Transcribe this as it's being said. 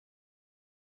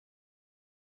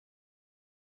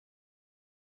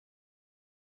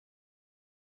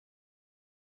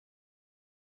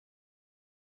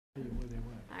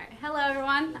All right. Hello,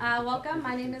 everyone. Welcome.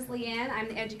 My name is Leanne. I'm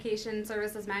the Education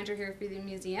Services Manager here for the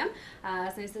museum.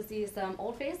 It's nice to see some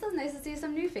old faces, nice to see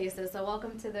some new faces. So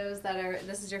welcome to those that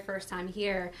this is your first time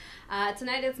here.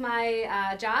 Tonight it's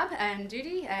my job and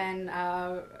duty and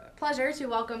pleasure to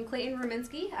welcome Clayton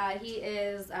Ruminski. He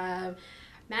is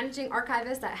Managing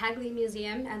Archivist at Hagley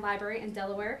Museum and Library in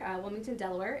Delaware, Wilmington,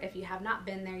 Delaware. If you have not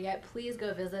been there yet, please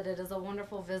go visit. It is a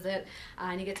wonderful visit,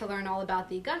 and you get to learn all about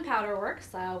the gunpowder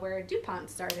works, where DuPont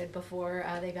started before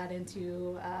they got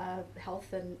into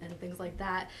health and things like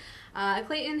that.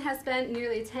 Clayton has spent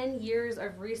nearly 10 years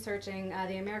of researching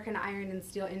the American iron and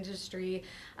steel industry,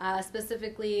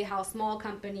 specifically how small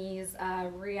companies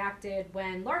reacted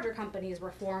when larger companies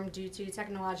were formed due to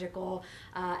technological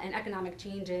and economic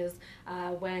changes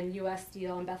when U.S.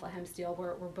 Steel and Bethlehem Steel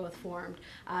were both formed.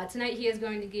 Tonight he is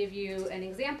going to give you an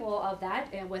example of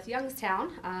that with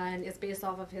Youngstown, and it's based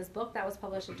off of his book that was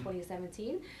published in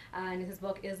 2017, and his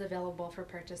book is available for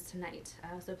purchase tonight.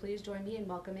 So please join me in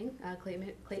welcoming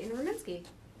Clayton Ruminski.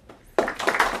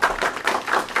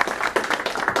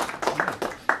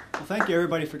 Well, thank you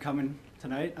everybody for coming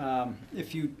tonight.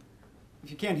 If you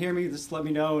can't hear me, just let me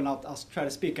know and I'll try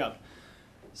to speak up.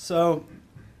 So,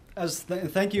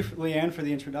 thank you, Leanne, for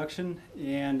the introduction,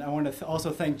 and I want to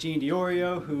also thank Gene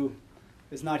DiOrio, who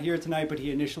is not here tonight, but he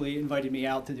initially invited me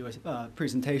out to do a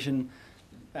presentation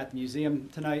at the museum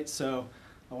tonight. So,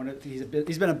 he's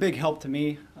been a big help to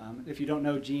me. If you don't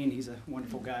know Gene, he's a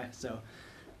wonderful guy. So,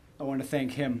 I want to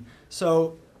thank him.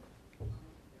 So,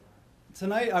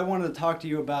 tonight I wanted to talk to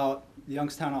you about the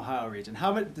Youngstown, Ohio region.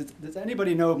 Does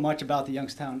anybody know much about the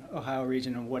Youngstown, Ohio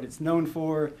region and what it's known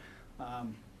for?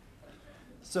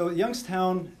 So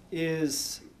Youngstown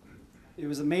was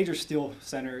a major steel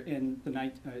center in the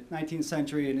 19th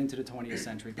century and into the 20th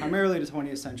century. Primarily the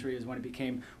 20th century is when it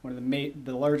became one of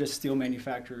the largest steel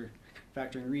manufacturing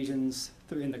regions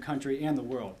in the country and the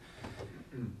world.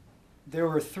 There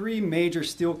were three major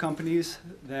steel companies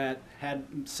that had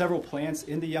several plants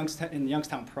in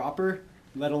Youngstown proper,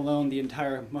 let alone the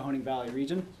entire Mahoning Valley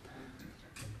region.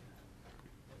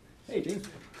 Hey, Gene.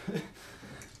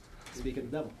 Speak of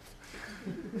the devil.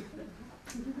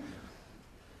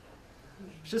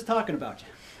 Just talking about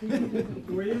you.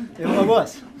 Were you? Yeah, I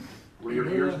was. Were your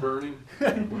ears burning?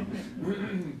 Hello.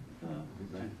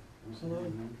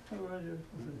 How are you?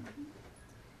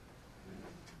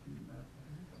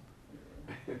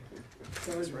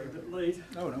 Sorry, we're a bit late.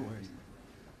 Oh, no worries.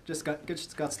 Just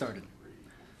got started.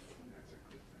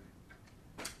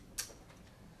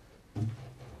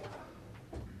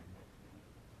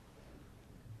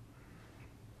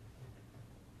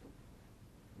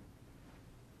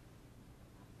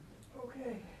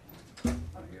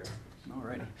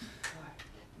 Alrighty.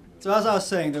 So as I was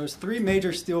saying, there was three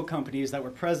major steel companies that were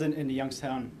present in the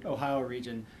Youngstown, Ohio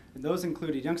region. And those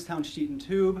included Youngstown Sheet and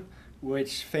Tube,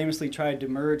 which famously tried to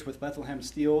merge with Bethlehem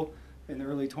Steel in the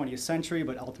early 20th century,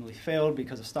 but ultimately failed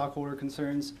because of stockholder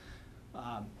concerns.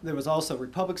 There was also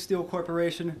Republic Steel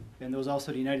Corporation, and there was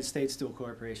also the United States Steel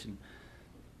Corporation.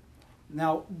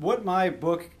 Now, what my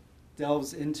book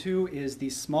delves into is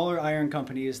these smaller iron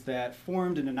companies that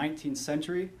formed in the 19th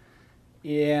century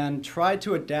and tried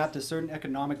to adapt to certain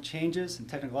economic changes and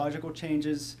technological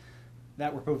changes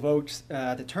that were provoked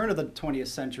at the turn of the 20th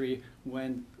century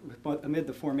when, amid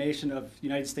the formation of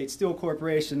United States Steel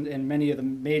Corporation and many of the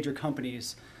major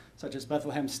companies such as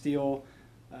Bethlehem Steel,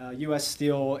 U.S.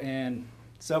 Steel, and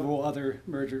several other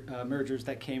mergers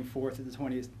that came forth at the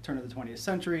turn of the 20th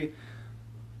century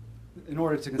in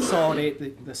order to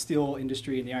consolidate the steel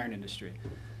industry and the iron industry.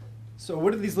 So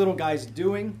what are these little guys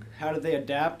doing? How did they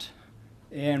adapt?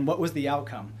 And what was the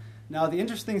outcome? Now, the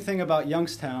interesting thing about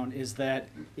Youngstown is that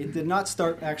it did not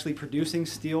start actually producing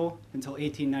steel until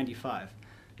 1895.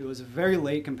 It was very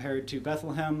late compared to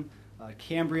Bethlehem,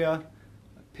 Cambria,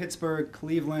 Pittsburgh,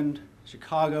 Cleveland,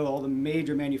 Chicago, all the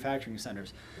major manufacturing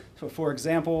centers. So, for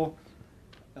example,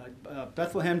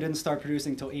 Bethlehem didn't start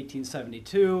producing until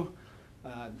 1872.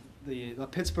 The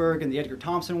Pittsburgh and the Edgar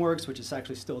Thomson Works, which is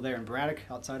actually still there in Braddock,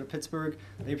 outside of Pittsburgh,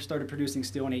 they started producing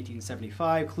steel in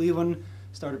 1875. Cleveland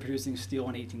started producing steel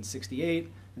in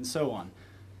 1868, and so on.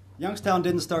 Youngstown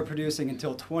didn't start producing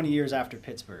until 20 years after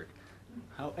Pittsburgh.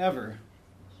 However,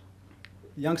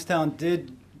 Youngstown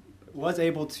was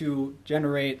able to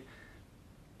generate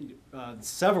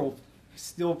several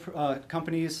steel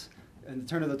companies in the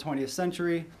turn of the 20th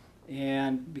century,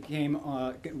 and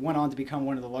went on to become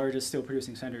one of the largest steel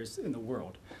producing centers in the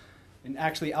world, and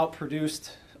actually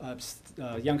outproduced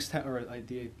Youngstown, or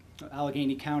the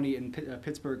Allegheny County and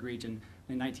Pittsburgh region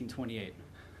in 1928.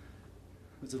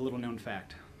 It's a little known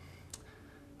fact.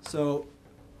 So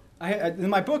In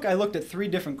my book, I looked at 3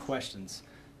 different questions.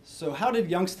 So how did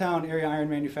Youngstown area iron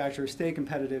manufacturers stay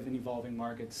competitive in evolving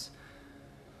markets?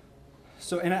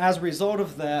 So, and as a result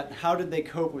of that, how did they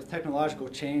cope with technological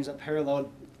change that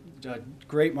paralleled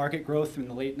great market growth in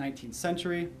the late 19th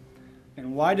century?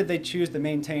 And why did they choose to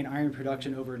maintain iron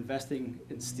production over investing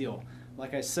in steel?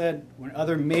 Like I said, when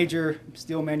other major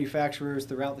steel manufacturers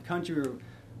throughout the country were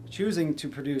choosing to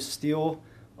produce steel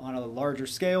on a larger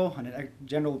scale, on a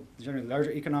generally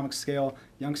larger economic scale,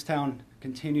 Youngstown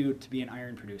continued to be an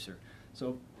iron producer.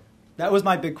 So that was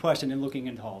my big question in looking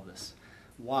into all of this.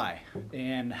 Why?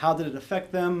 And how did it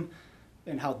affect them?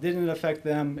 And how didn't it affect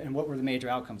them? And what were the major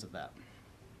outcomes of that?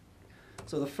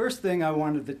 So the first thing I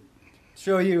wanted to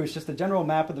show you is just a general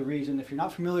map of the region. If you're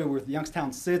not familiar with where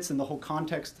Youngstown sits and the whole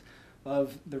context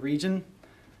of the region,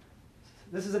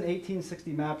 this is an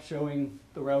 1860 map showing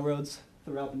the railroads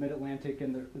throughout the Mid-Atlantic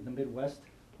and the Midwest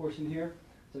portion here.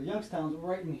 So Youngstown's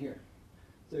right in here.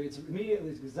 So it's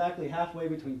exactly halfway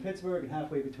between Pittsburgh and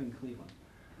halfway between Cleveland.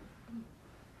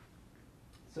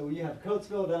 So you have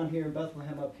Coatesville down here,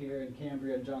 Bethlehem up here, and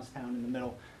Cambria and Johnstown in the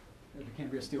middle, the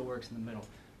Cambria Steelworks in the middle.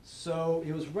 So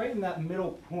it was right in that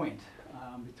middle point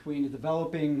between the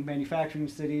developing manufacturing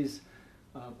cities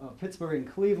of Pittsburgh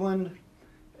and Cleveland,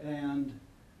 and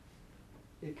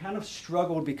it kind of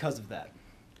struggled because of that.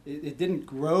 It didn't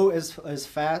grow as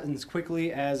fast and as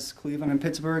quickly as Cleveland and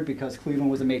Pittsburgh because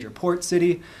Cleveland was a major port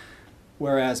city,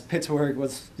 whereas Pittsburgh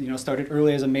was, started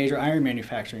early as a major iron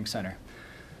manufacturing center.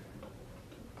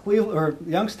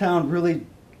 Youngstown really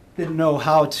didn't know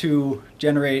how to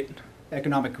generate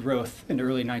economic growth in the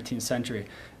early 19th century,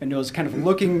 and it was kind of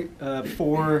looking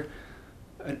for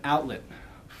an outlet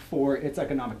for its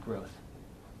economic growth.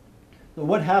 So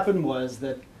what happened was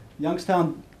that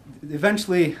Youngstown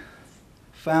eventually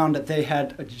found that they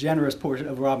had a generous portion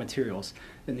of raw materials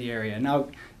in the area. Now,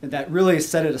 that really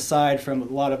set it aside from a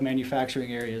lot of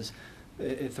manufacturing areas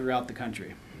throughout the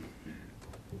country.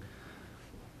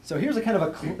 So here's a kind of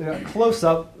a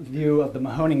close-up view of the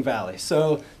Mahoning Valley.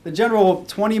 So the general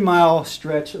 20-mile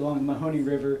stretch along the Mahoning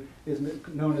River is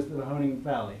known as the Mahoning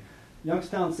Valley.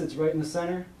 Youngstown sits right in the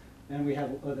center, and we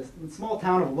have the small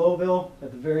town of Lowville at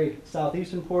the very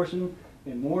southeastern portion,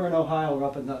 and Warren, Ohio, are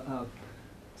up in the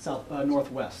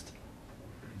northwest.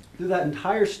 Through that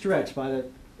entire stretch, by the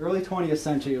early 20th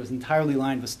century, it was entirely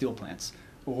lined with steel plants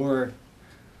or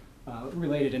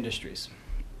related industries.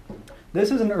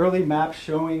 This is an early map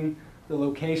showing the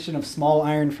location of small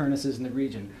iron furnaces in the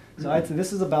region. So I'd say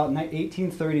this is about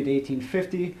 1830 to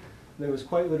 1850. There was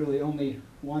quite literally only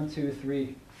 1, 2,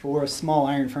 3, 4 small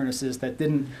iron furnaces that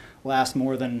didn't last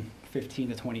more than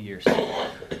 15 to 20 years.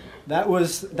 That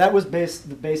was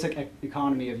the basic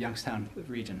economy of Youngstown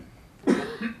region.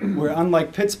 Where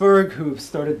unlike Pittsburgh, who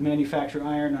started to manufacture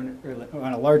iron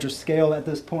on a larger scale at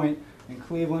this point, and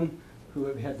Cleveland, who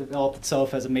had developed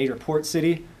itself as a major port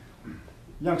city,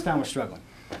 Youngstown was struggling,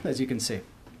 as you can see.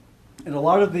 And a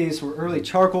lot of these were early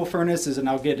charcoal furnaces, and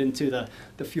I'll get into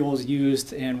the fuels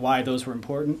used and why those were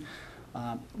important.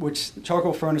 Which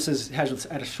charcoal furnaces had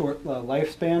a short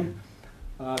lifespan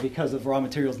because of raw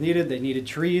materials needed. They needed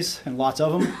trees, and lots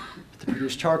of them, to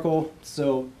produce charcoal.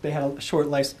 So they had a short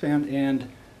lifespan, and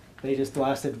they just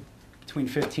lasted between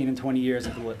 15 and 20 years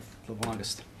at the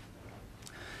longest.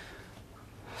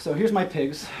 So here's my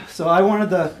pigs. So I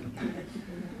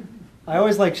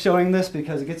always like showing this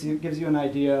because it gives you an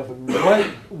idea of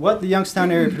what the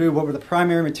Youngstown area produced, what were the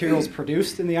primary materials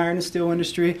produced in the iron and steel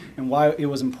industry, and why it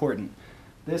was important.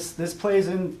 This plays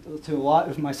into a lot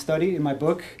of my study in my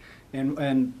book,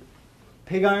 and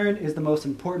pig iron is the most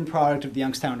important product of the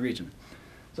Youngstown region.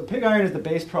 So pig iron is the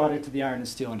base product of the iron and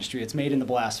steel industry. It's made in the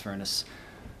blast furnace.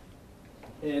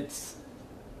 It's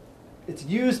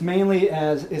used mainly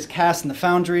is cast in the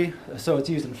foundry, so it's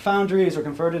used in foundries or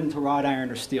converted into wrought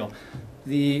iron or steel.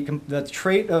 The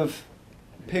trait of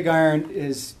pig iron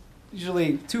is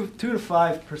usually 2 to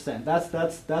 5%.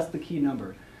 That's the key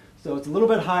number. So it's a little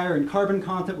bit higher in carbon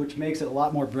content, which makes it a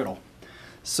lot more brittle.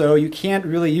 So you can't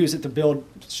really use it to build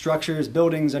structures,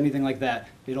 buildings, anything like that.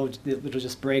 It'll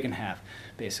just break in half,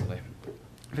 basically.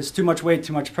 If it's too much weight,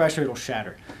 too much pressure, it'll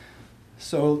shatter.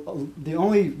 So the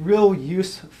only real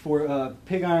use for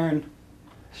pig iron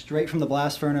straight from the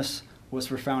blast furnace was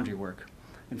for foundry work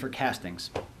and for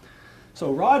castings.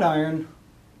 So wrought iron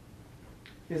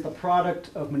is the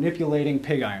product of manipulating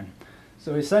pig iron.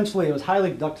 So essentially it was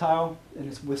highly ductile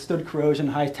and it withstood corrosion,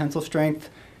 high tensile strength.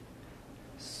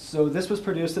 So this was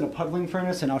produced in a puddling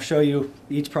furnace, and I'll show you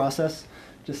each process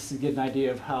just to get an idea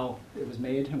of how it was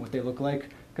made and what they look like,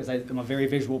 because I'm a very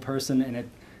visual person, and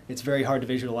it's very hard to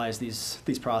visualize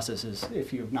these processes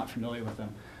if you're not familiar with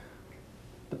them.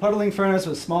 The puddling furnace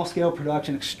was small-scale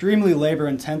production, extremely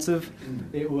labor-intensive.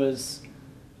 It was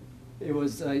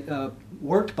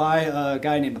worked by a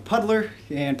guy named the puddler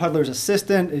and puddler's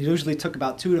assistant. It usually took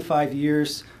about 2 to 5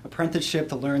 years apprenticeship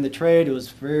to learn the trade. It was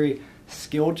a very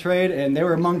skilled trade, and they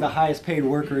were among the highest-paid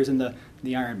workers in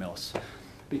the iron mills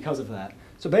because of that.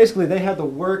 So basically, they had to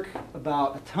work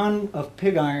about a ton of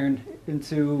pig iron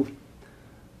into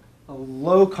a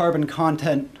low carbon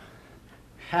content,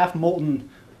 half molten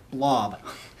blob.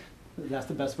 That's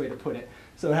the best way to put it.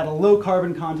 So it had a low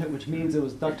carbon content, which means it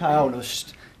was ductile and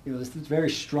it was very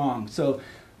strong. So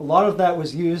a lot of that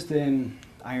was used in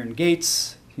iron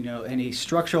gates, any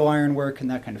structural iron work and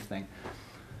that kind of thing,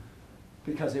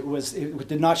 because it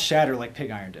did not shatter like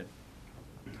pig iron did.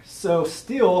 So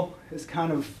steel is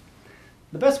kind of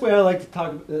the best way I like to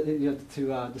talk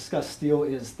to discuss steel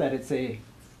is that it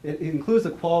includes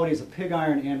the qualities of pig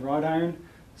iron and wrought iron.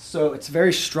 So it's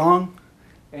very strong,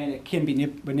 and it can be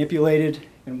manipulated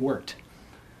and worked.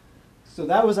 So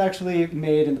that was actually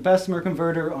made in the Bessemer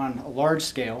converter on a large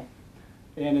scale,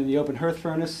 and in the open hearth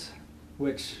furnace,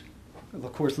 which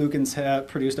of course Lukens had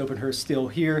produced open hearth steel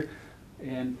here,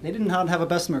 and they did not have a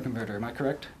Bessemer converter. Am I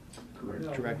correct? Correct.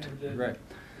 No, Correct. we didn't. Right.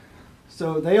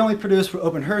 So they only produced for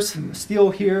open hearth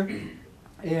steel here,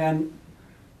 and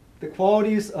the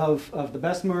qualities of the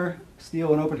Bessemer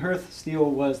steel and open hearth steel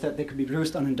was that they could be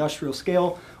produced on an industrial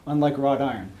scale, unlike wrought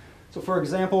iron. So for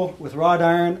example, with wrought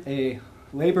iron, a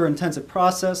labor-intensive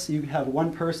process, you have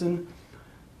one person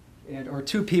or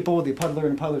two people, the puddler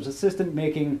and puddler's assistant,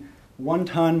 making 1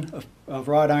 ton of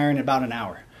wrought iron in about an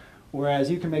hour, whereas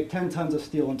you can make 10 tons of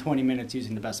steel in 20 minutes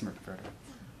using the Bessemer converter.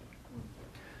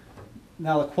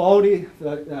 Now the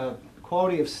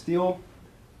quality of steel,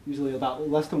 usually about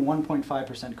less than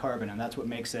 1.5% carbon, and that's what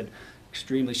makes it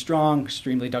extremely strong,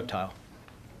 extremely ductile.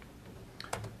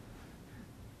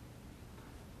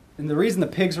 And the reason the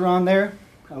pigs are on there,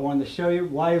 I wanted to show you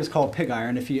why it was called pig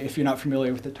iron, if you're not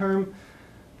familiar with the term.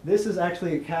 This is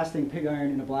actually a casting pig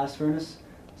iron in a blast furnace.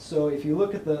 So if you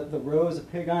look at the rows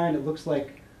of pig iron, it looks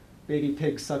like baby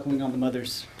pigs suckling on the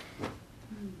mother's,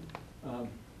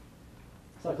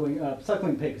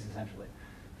 suckling pigs, essentially.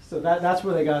 So that's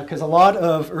where they got it, because a lot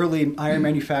of early iron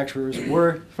manufacturers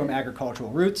were from agricultural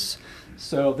roots.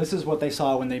 So this is what they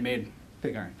saw when they made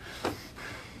pig iron.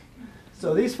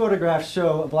 So these photographs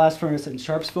show a blast furnace in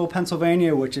Sharpsville,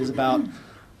 Pennsylvania, which is about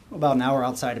an hour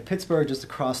outside of Pittsburgh, just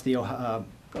across the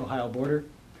Ohio border.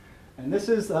 And this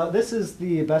is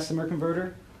the Bessemer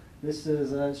converter. This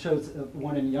shows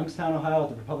one in Youngstown, Ohio, at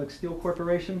the Republic Steel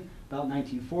Corporation, about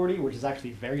 1940, which is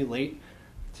actually very late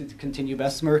to continue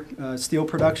Bessemer steel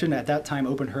production. At that time,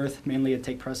 open hearth mainly had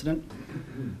take precedent,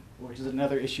 which is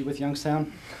another issue with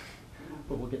Youngstown,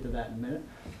 but we'll get to that in a minute.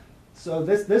 So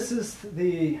this is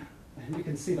you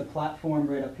can see the platform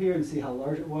right up here and see how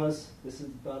large it was. This is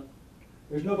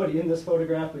there's nobody in this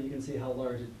photograph, but you can see how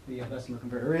large the Bessemer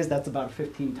converter is. That's about a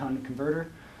 15-ton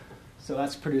converter. So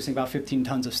that's producing about 15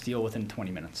 tons of steel within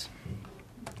 20 minutes.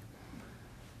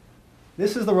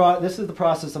 This is the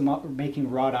process of making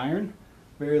wrought iron.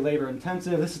 Very labor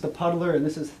intensive. This is the puddler, and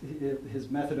this is his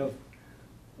method of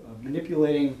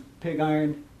manipulating pig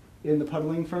iron in the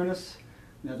puddling furnace.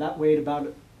 Now that weighed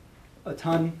about a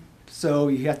ton, so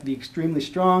you have to be extremely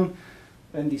strong.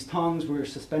 And these tongs were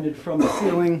suspended from the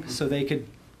ceiling so they could,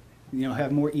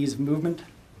 have more ease of movement.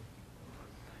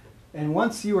 And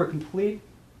once you were complete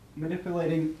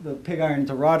manipulating the pig iron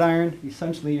to wrought iron,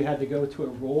 essentially you had to go to a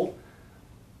roll.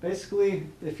 Basically,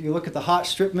 if you look at the hot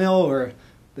strip mill or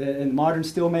in modern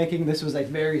steel making, this was a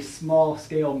very small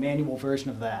scale manual version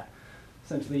of that.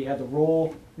 Essentially, you had to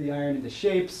roll the iron into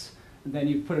shapes, and then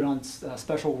you put it on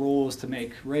special rolls to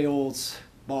make rails,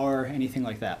 bar, anything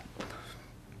like that.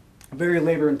 A very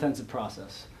labor-intensive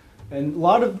process. And a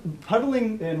lot of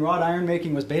puddling and wrought iron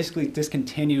making was basically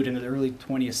discontinued in the early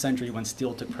 20th century when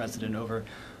steel took precedent over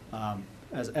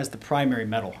as the primary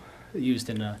metal used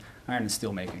in iron and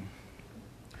steel making.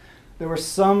 There were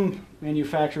some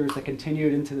manufacturers that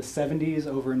continued into the 70s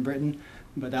over in Britain,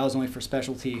 but that was only for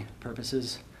specialty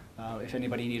purposes, if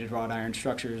anybody needed wrought iron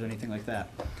structures or anything like that.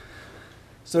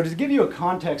 So to give you a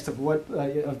context of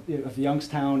of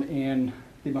Youngstown and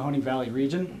the Mahoning Valley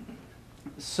region,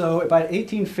 so by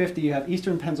 1850 you have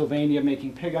eastern Pennsylvania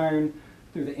making pig iron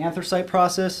through the anthracite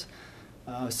process.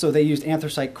 So they used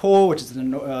anthracite coal, which is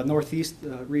in the northeast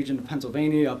region of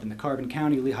Pennsylvania, up in the Carbon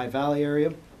County, Lehigh Valley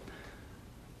area.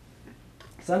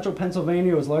 Central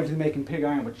Pennsylvania was largely making pig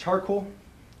iron with charcoal.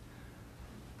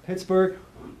 Pittsburgh,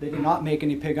 they did not make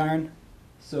any pig iron,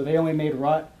 so they only made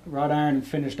wrought iron and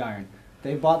finished iron.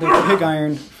 They bought their pig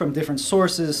iron from different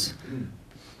sources,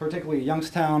 particularly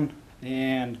Youngstown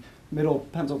and middle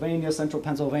Pennsylvania, central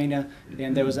Pennsylvania,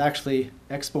 and it was actually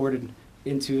exported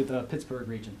into the Pittsburgh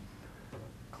region.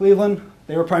 Cleveland,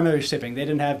 they were primarily shipping. They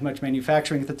didn't have much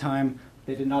manufacturing at the time.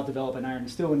 They did not develop an iron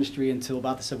and steel industry until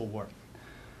about the Civil War.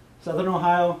 Southern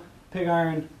Ohio, pig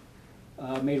iron,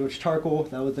 made with charcoal.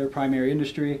 That was their primary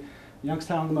industry.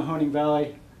 Youngstown, the Mahoning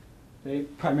Valley, they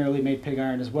primarily made pig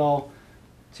iron as well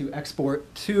to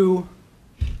export to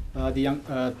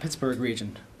the Pittsburgh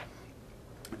region.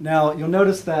 Now, you'll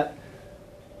notice that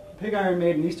pig iron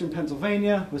made in eastern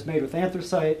Pennsylvania was made with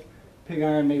anthracite, pig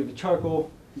iron made with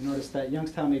charcoal. You notice that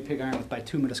Youngstown made pig iron with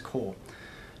bituminous coal.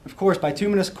 Of course,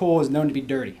 bituminous coal is known to be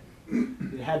dirty.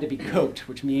 It had to be coaked,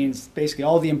 which means basically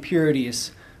all the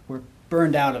impurities were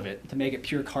burned out of it to make it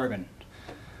pure carbon.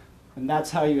 And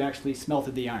that's how you actually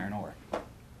smelted the iron ore.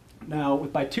 Now,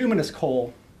 with bituminous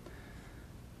coal,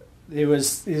 it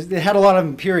had a lot of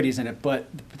impurities in it, but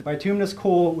the bituminous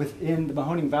coal within the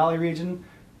Mahoning Valley region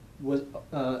was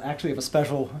actually of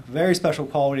a very special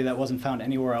quality that wasn't found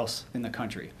anywhere else in the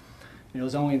country. It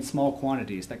was only in small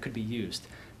quantities that could be used.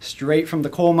 Straight from the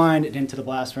coal mine and into the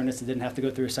blast furnace, it didn't have to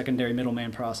go through a secondary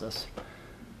middleman process,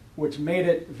 which made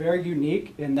it very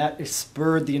unique, and that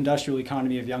spurred the industrial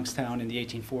economy of Youngstown in the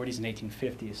 1840s and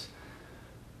 1850s.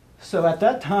 So at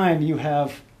that time, you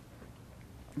have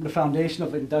the foundation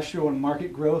of industrial and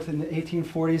market growth in the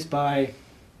 1840s by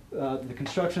the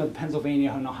construction of the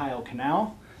Pennsylvania and Ohio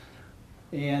Canal.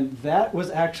 And that was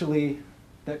actually,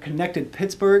 that connected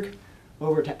Pittsburgh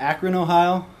over to Akron,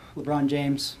 Ohio, LeBron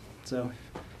James, so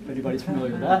if anybody's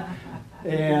familiar with that.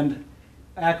 And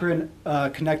Akron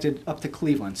connected up to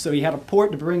Cleveland. So you had a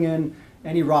port to bring in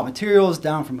any raw materials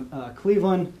down from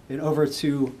Cleveland and over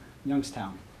to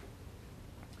Youngstown.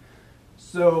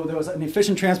 So there was an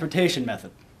efficient transportation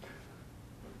method.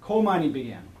 Coal mining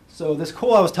began. So this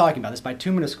coal I was talking about, this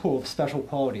bituminous coal of special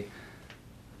quality,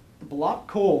 block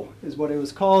coal is what it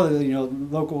was called. You know,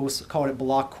 locals called it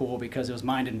block coal because it was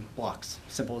mined in blocks.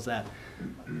 Simple as that.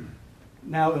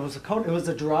 Now, it was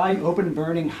a dry,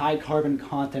 open-burning, high-carbon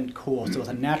content coal. So it was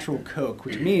a natural coke,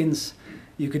 which means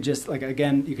you could just,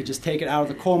 you could just take it out of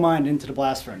the coal mine into the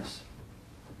blast furnace.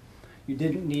 You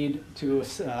didn't need to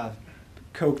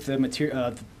coke the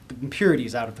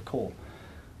impurities out of the coal.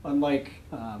 Unlike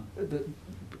the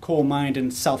coal mined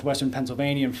in southwestern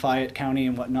Pennsylvania and Fayette County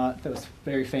and whatnot, that was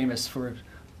very famous for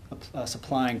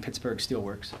supplying Pittsburgh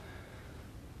steelworks.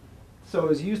 So it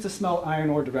was used to smelt iron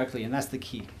ore directly, and that's the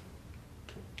key.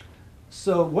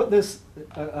 So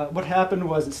what happened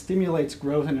was it stimulates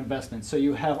growth and investment. So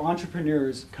you have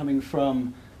entrepreneurs coming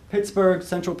from Pittsburgh,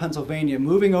 central Pennsylvania,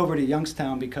 moving over to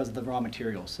Youngstown because of the raw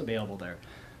materials available there.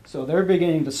 So they're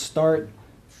beginning to start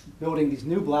building these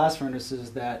new blast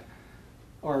furnaces that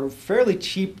are fairly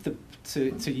cheap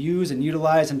to use and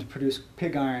utilize and to produce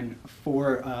pig iron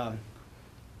for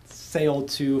sale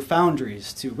to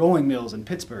foundries, to rolling mills in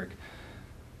Pittsburgh.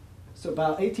 So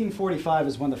about 1845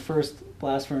 is when the first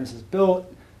blast furnace is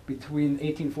built. Between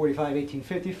 1845 and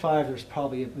 1855, there's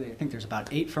probably, I think there's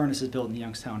about 8 furnaces built in the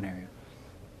Youngstown area.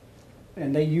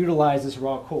 And they utilize this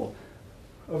raw coal.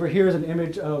 Over here is an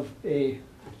image of a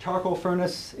charcoal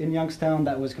furnace in Youngstown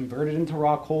that was converted into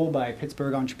raw coal by a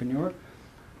Pittsburgh entrepreneur.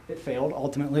 It failed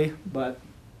ultimately, but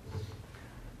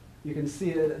you can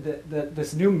see that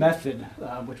this new method,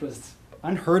 which was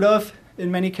unheard of in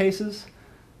many cases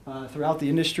throughout the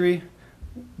industry,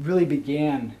 really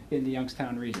began in the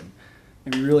Youngstown region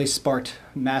and really sparked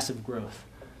massive growth.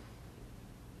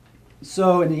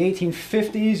 So in the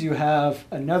 1850s, you have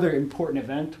another important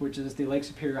event, which is the Lake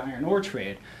Superior iron ore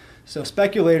trade. So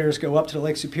speculators go up to the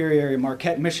Lake Superior area,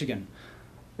 Marquette, Michigan.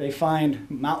 They find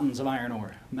mountains of iron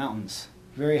ore, mountains,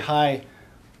 very high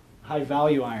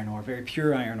value iron ore, very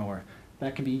pure iron ore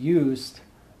that can be used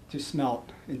to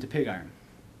smelt into pig iron.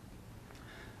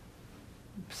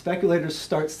 Speculators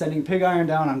start sending pig iron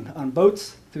down on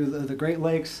boats through the Great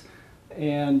Lakes,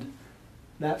 and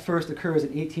that first occurs in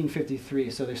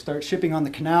 1853. So they start shipping on the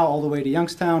canal all the way to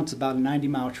Youngstown. It's about a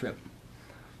 90-mile trip.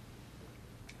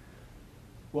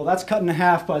 Well, that's cut in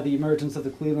half by the emergence of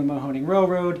the Cleveland-Mahoning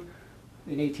Railroad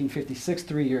in 1856,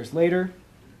 3 years later.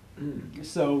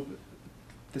 So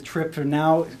the trip for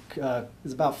now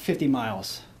is about 50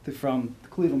 miles from the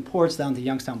Cleveland ports down to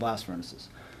Youngstown blast furnaces.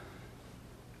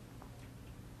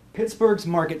 Pittsburgh's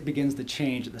market begins to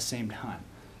change at the same time.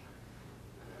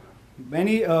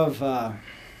 Many of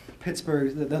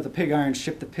Pittsburgh, the pig iron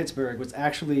shipped to Pittsburgh was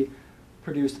actually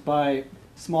produced by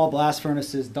small blast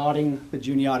furnaces dotting the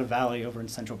Juniata Valley over in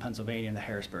central Pennsylvania in the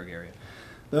Harrisburg area.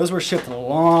 Those were shipped a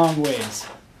long ways,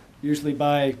 usually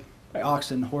by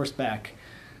oxen, horseback,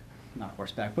 not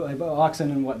horseback, but by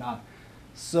oxen and whatnot.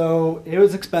 So it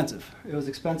was expensive. It was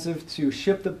expensive to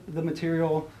ship the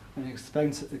material and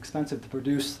expensive to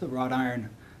produce the wrought iron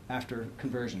after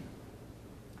conversion.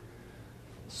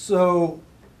 So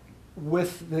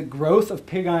with the growth of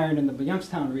pig iron in the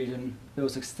Youngstown region, there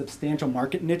was a substantial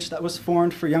market niche that was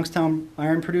formed for Youngstown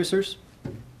iron producers,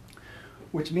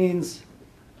 which means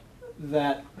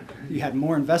that you had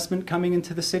more investment coming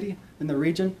into the city and the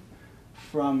region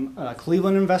from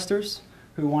Cleveland investors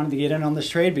who wanted to get in on this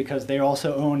trade because they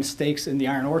also owned stakes in the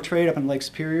iron ore trade up in Lake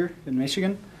Superior in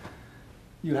Michigan.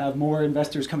 You have more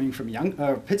investors coming from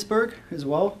Pittsburgh as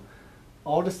well,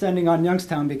 all descending on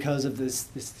Youngstown because of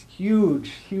this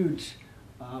huge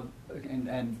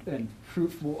and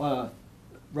fruitful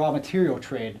raw material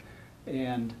trade.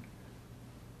 And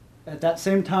at that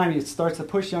same time, it starts to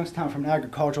push Youngstown from an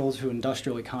agricultural to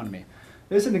industrial economy.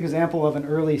 This is an example of an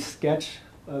early sketch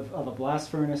of a blast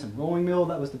furnace and rolling mill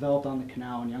that was developed on the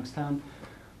canal in Youngstown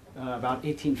about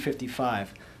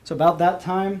 1855. So about that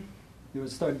time, there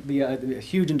would start to be a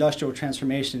huge industrial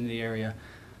transformation in the area.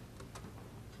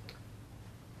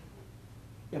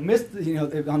 Amidst,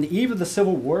 on the eve of the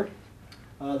Civil War,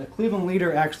 the Cleveland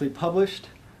Leader actually published,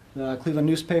 the Cleveland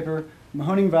newspaper,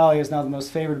 Mahoning Valley is now the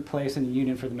most favored place in the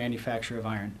Union for the manufacture of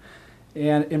iron.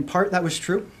 And in part, that was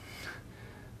true.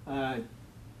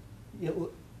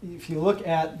 If you look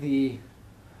at the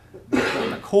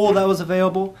coal that was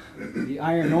available, the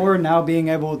iron ore now being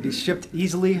able to be shipped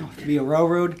easily via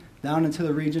railroad down into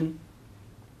the region.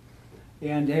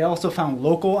 And they also found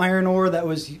local iron ore that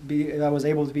was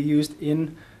able to be used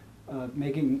in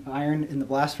making iron in the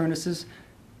blast furnaces.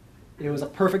 It was a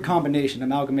perfect combination,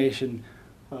 amalgamation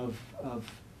of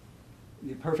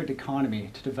the perfect economy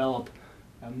to develop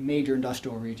a major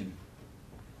industrial region.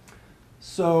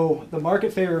 So the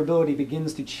market favorability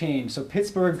begins to change. So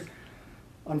Pittsburgh,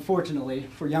 unfortunately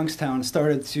for Youngstown,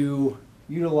 started to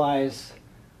utilize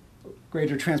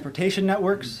greater transportation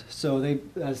networks. So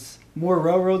as more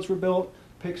railroads were built,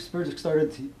 Pittsburgh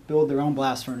started to build their own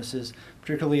blast furnaces,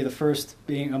 particularly the first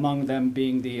among them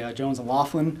being the Jones and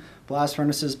Laughlin blast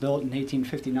furnaces built in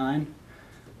 1859,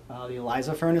 the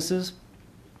Eliza furnaces.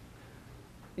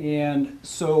 And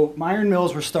so iron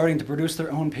mills were starting to produce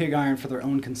their own pig iron for their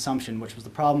own consumption, which was the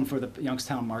problem for the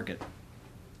Youngstown market.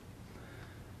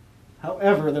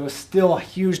 However, there was still a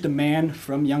huge demand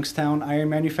from Youngstown iron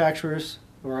manufacturers,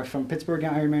 or from Pittsburgh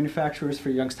iron manufacturers for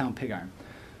Youngstown pig iron.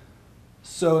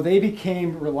 So they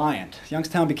became reliant.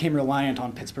 Youngstown became reliant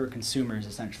on Pittsburgh consumers,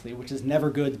 essentially, which is never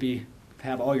good to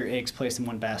have all your eggs placed in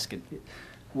one basket,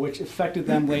 which affected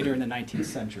them later in the 19th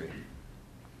century.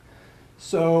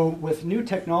 So with new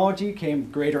technology came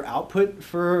greater output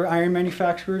for iron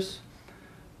manufacturers.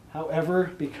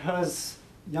 However, because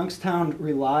Youngstown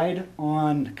relied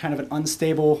on kind of an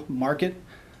unstable market,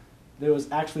 there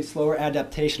was actually slower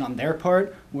adaptation on their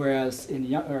part, whereas in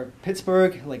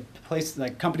Pittsburgh,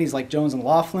 companies like Jones and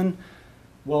Laughlin,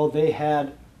 well, they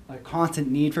had a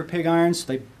constant need for pig iron, so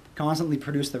they constantly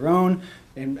produced their own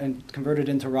and converted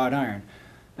into wrought iron.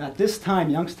 At this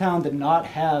time, Youngstown did not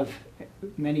have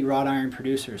many wrought iron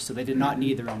producers, so they did not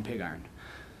need their own pig iron.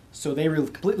 So they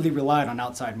completely relied on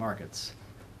outside markets,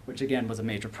 which again was a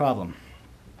major problem.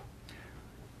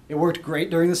 It worked great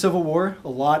during the Civil War. A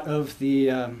lot of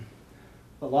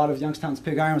Youngstown's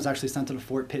pig iron was actually sent to the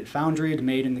Fort Pitt foundry to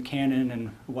made in the cannon and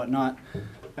whatnot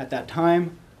at that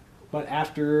time. But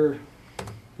after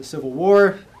the Civil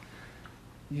War,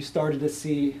 you started to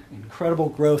see incredible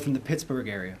growth in the Pittsburgh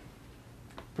area,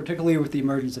 particularly with the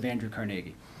emergence of Andrew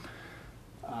Carnegie.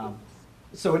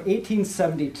 So in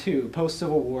 1872,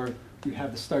 post-Civil War, you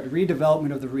have the start of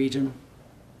redevelopment of the region.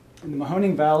 In the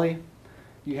Mahoning Valley,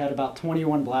 you had about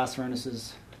 21 blast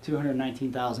furnaces,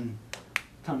 219,000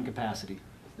 ton capacity.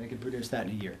 They could produce that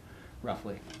in a year,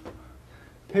 roughly.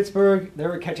 Pittsburgh, they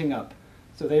were catching up.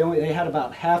 So they had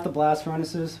about half the blast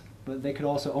furnaces, but they could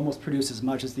also almost produce as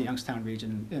much as the Youngstown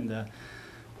region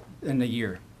in the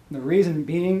year. The reason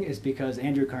being is because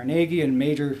Andrew Carnegie and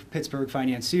major Pittsburgh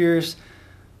financiers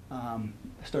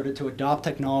started to adopt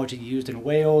technology used in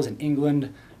Wales and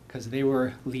England because they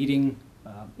were leading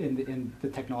in the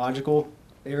technological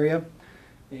area.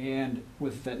 And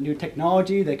with that new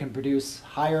technology, they can produce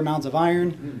higher amounts of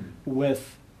iron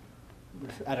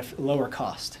at a lower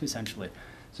cost, essentially.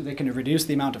 So they can reduce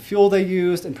the amount of fuel they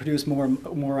used and produce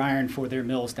more iron for their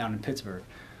mills down in Pittsburgh.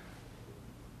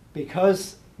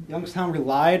 Because Youngstown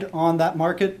relied on that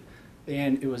market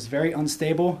and it was very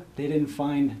unstable, they didn't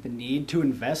find the need to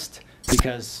invest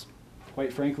because,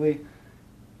 quite frankly,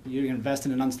 you invest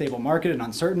in an unstable market, an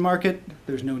uncertain market,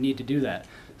 there's no need to do that.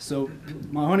 So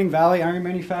Mahoning Valley iron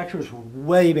manufacturers were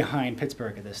way behind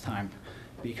Pittsburgh at this time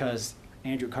because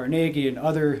Andrew Carnegie and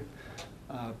other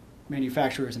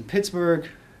manufacturers in Pittsburgh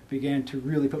began to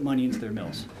really put money into their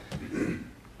mills.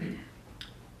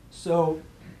 So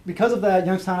because of that,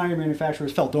 Youngstown iron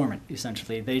manufacturers fell dormant,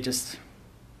 essentially. They just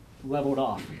leveled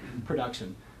off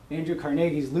production. Andrew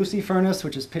Carnegie's Lucy furnace,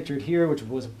 which is pictured here, which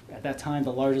was at that time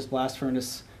the largest blast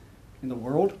furnace in the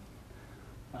world,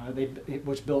 it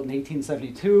was built in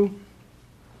 1872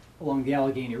 along the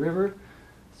Allegheny River.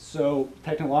 So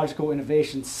technological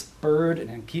innovation spurred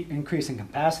an increase in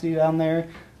capacity down there.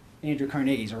 Andrew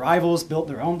Carnegie's rivals built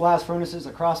their own blast furnaces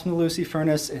across from the Lucy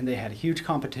furnace, and they had huge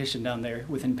competition down there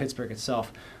within Pittsburgh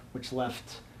itself, which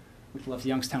left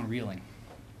Youngstown reeling.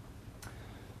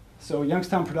 So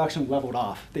Youngstown production leveled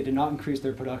off. They did not increase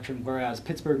their production, whereas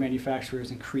Pittsburgh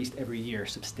manufacturers increased every year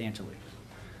substantially.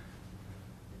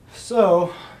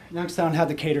 So Youngstown had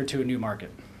to cater to a new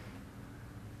market,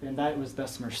 and that was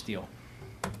Bessemer steel.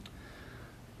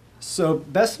 So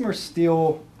Bessemer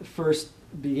steel first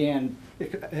began,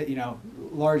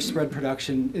 large spread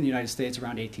production in the United States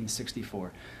around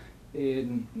 1864.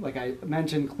 Like I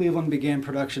mentioned, Cleveland began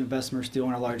production of Bessemer steel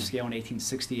on a large scale in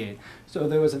 1868. So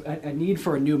there was a need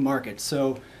for a new market.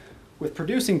 So with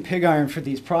producing pig iron for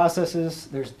these processes,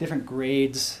 there's different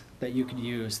grades that you could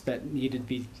use that needed to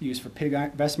be used for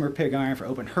Bessemer pig iron, for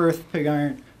open hearth pig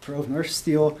iron, for open hearth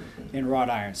steel, and wrought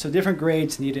iron. So different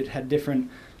grades had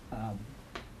different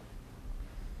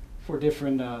for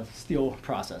different steel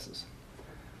processes.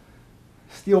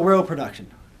 Steel rail production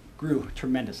grew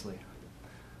tremendously.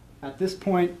 At this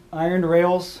point, iron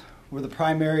rails were the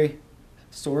primary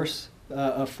source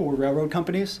for railroad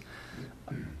companies.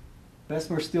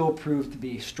 Bessemer steel proved to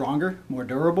be stronger, more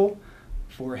durable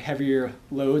for heavier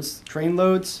loads, train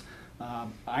loads.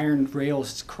 Iron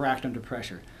rails cracked under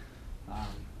pressure,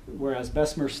 whereas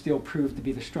Bessemer steel proved to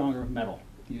be the stronger metal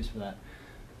used for that.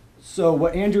 So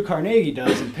what Andrew Carnegie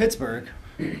does in Pittsburgh,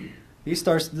 he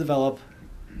starts to develop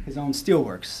his own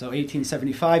steelworks. So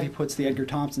 1875, he puts the Edgar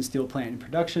Thomson steel plant in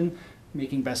production,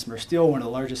 making Bessemer steel one of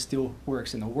the largest steel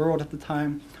works in the world at the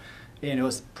time. And it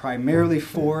was primarily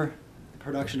for the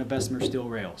production of Bessemer steel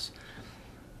rails.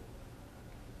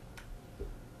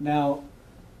 Now,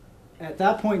 at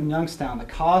that point in Youngstown, the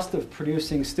cost of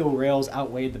producing steel rails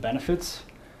outweighed the benefits.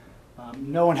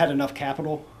 No one had enough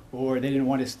capital, or they didn't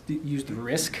want to use the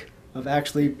risk of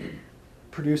actually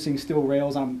producing steel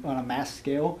rails on a mass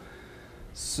scale.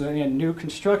 So new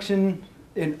construction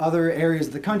in other areas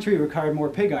of the country required more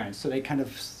pig iron, so they kind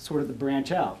of sorted to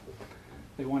branch out.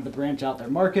 They wanted to branch out their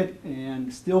market,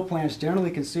 and steel plants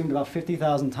generally consumed about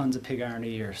 50,000 tons of pig iron a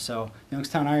year. So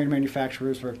Youngstown iron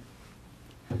manufacturers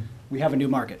we have a new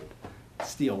market,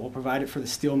 steel. We'll provide it for the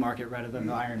steel market rather than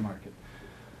the iron market.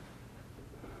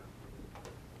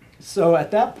 So at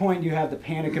that point, you have the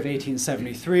Panic of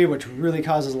 1873, which really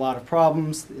causes a lot of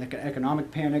problems, the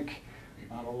economic panic.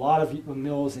 A lot of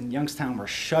mills in Youngstown were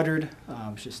shuttered,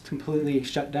 just completely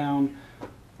shut down,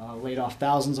 laid off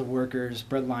thousands of workers,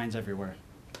 bread lines everywhere.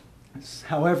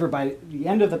 However, by the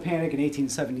end of the Panic in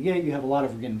 1878, you have a lot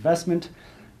of reinvestment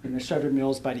in the shuttered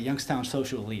mills by the Youngstown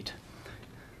social elite.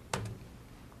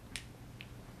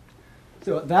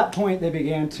 So at that point, they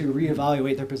began to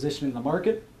reevaluate their position in the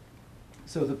market.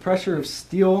 So the pressure of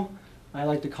steel, I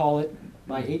like to call it,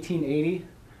 by 1880,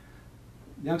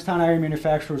 Youngstown iron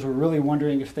manufacturers were really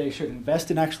wondering if they should invest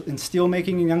in steel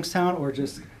making in Youngstown or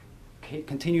just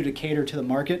continue to cater to the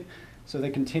market. So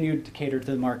they continued to cater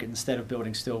to the market instead of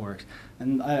building steelworks.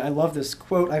 And I love this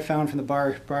quote I found from the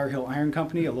Briar Hill Iron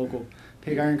Company, a local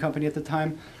pig iron company at the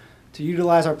time. To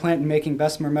utilize our plant in making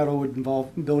Bessemer metal would involve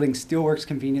building steelworks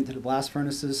convenient to the blast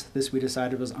furnaces. This we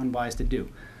decided was unwise to do.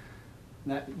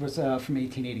 That was from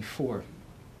 1884.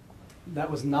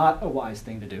 That was not a wise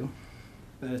thing to do,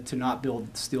 to not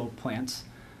build steel plants,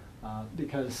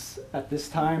 because at this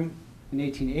time, in the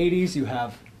 1880s, you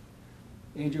have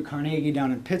Andrew Carnegie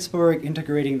down in Pittsburgh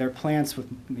integrating their plants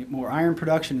with more iron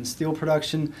production and steel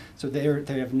production, so they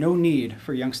have no need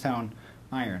for Youngstown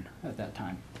iron at that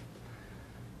time.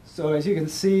 So as you can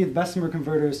see, the Bessemer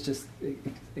converters just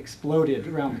exploded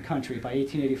around the country. By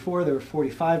 1884, there were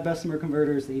 45 Bessemer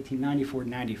converters, 1894,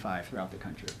 95 throughout the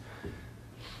country.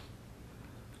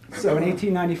 So in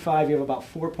 1895, you have about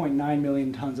 4.9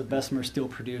 million tons of Bessemer steel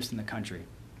produced in the country.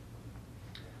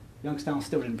 Youngstown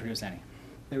still didn't produce any.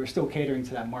 They were still catering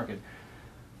to that market.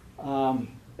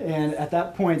 And at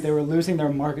that point, they were losing their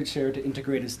market share to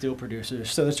integrated steel producers.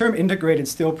 So the term integrated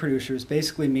steel producers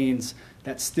basically means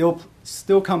that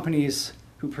steel companies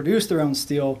who produce their own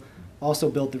steel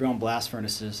also build their own blast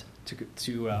furnaces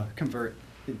to convert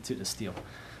into the steel.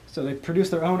 So they produce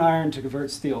their own iron to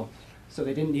convert steel, so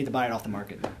they didn't need to buy it off the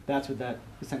market. That's what that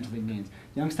essentially means.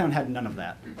 Youngstown had none of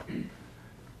that.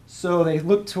 So they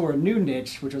looked toward a new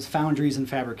niche, which was foundries and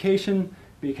fabrication,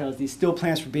 because these steel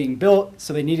plants were being built,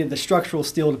 so they needed the structural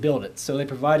steel to build it. So they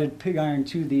provided pig iron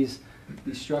to these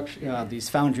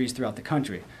foundries throughout the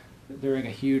country during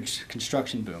a huge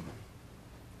construction boom.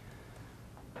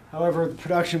 However, the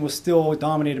production was still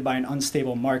dominated by an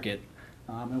unstable market,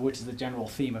 which is the general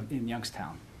theme in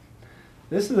Youngstown.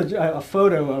 This is a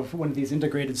photo of one of these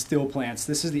integrated steel plants.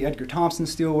 This is the Edgar Thomson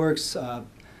Steel Works,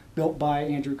 built by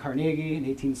Andrew Carnegie in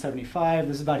 1875.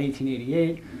 This is about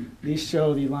 1888. These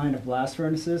show the line of blast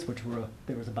furnaces,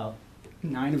 there was about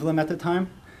 9 of them at the time.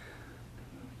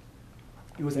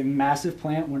 It was a massive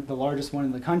plant, the largest one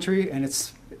in the country, and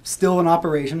it's still in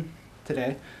operation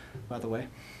today, by the way.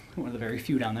 One of the very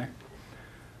few down there.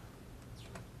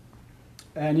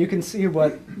 And you can see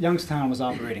what Youngstown was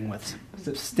operating with.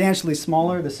 Substantially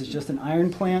smaller. This is just an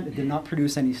iron plant. It did not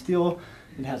produce any steel.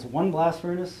 It has 1 blast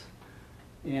furnace.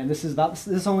 And this is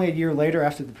only a year later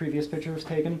after the previous picture was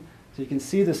taken. So you can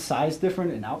see the size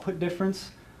difference and output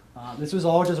difference. This was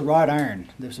all just wrought iron.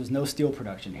 There was no steel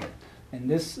production here. And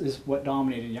this is what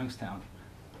dominated Youngstown.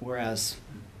 Whereas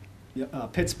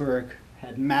Pittsburgh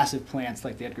had massive plants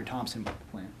like the Edgar Thomson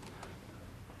plant.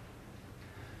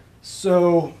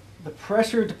 So the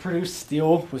pressure to produce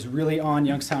steel was really on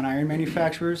Youngstown iron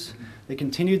manufacturers. They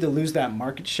continued to lose that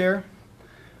market share.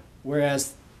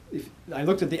 Whereas if I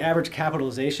looked at the average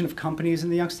capitalization of companies in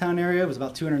the Youngstown area, it was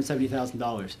about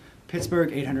 $270,000.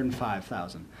 Pittsburgh,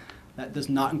 $805,000. That does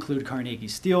not include Carnegie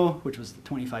Steel, which was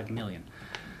 $25 million.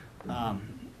 And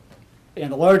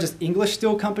the largest English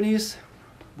steel companies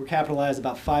were capitalized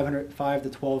about $5 to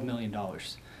 $12 million.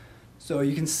 So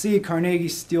you can see Carnegie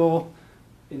Steel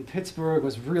in Pittsburgh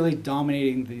was really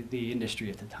dominating the industry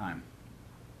at the time.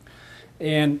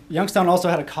 And Youngstown also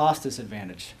had a cost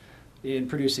disadvantage in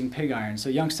producing pig iron. So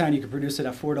Youngstown, you could produce it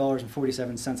at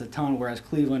 $4.47 a ton, whereas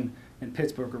Cleveland and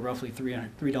Pittsburgh were roughly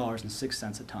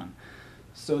 $3.06 a ton.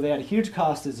 So they had a huge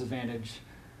cost disadvantage.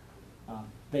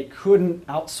 They couldn't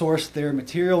outsource their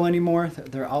material anymore.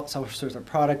 They outsourced their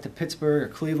product to Pittsburgh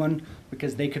or Cleveland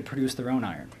because they could produce their own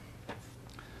iron.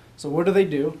 So what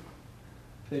do?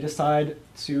 They decide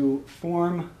to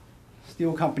form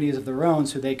steel companies of their own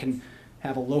so they can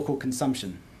have a local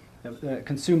consumption,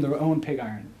 consume their own pig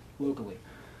iron locally.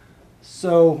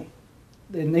 So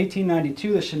in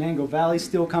 1892, the Shenango Valley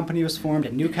Steel Company was formed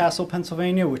in Newcastle,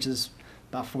 Pennsylvania, which is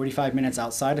about 45 minutes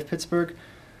outside of Pittsburgh.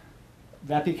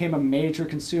 That became a major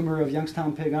consumer of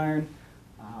Youngstown pig iron.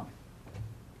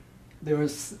 There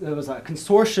was a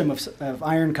consortium of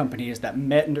iron companies that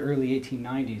met in the early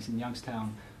 1890s in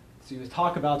Youngstown to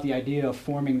talk about the idea of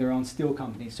forming their own steel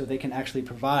company so they can actually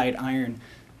provide iron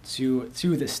to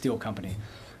this steel company.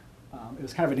 It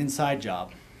was kind of an inside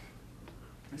job.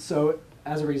 So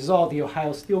as a result, the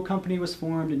Ohio Steel Company was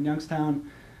formed in Youngstown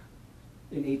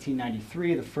in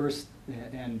 1893, the first,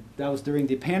 and that was during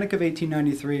the Panic of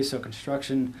 1893, so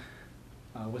construction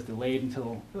was delayed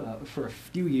until, for a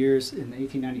few years. In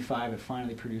 1895, it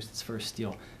finally produced its first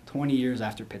steel, 20 years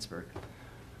after Pittsburgh.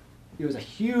 It was a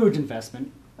huge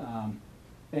investment, and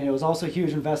it was also a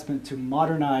huge investment to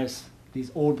modernize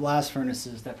these old blast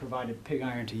furnaces that provided pig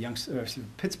iron to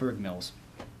Pittsburgh mills.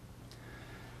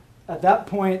 At that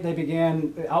point, they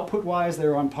began, output-wise, they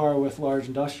were on par with large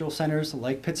industrial centers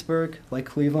like Pittsburgh, like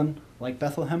Cleveland, like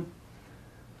Bethlehem.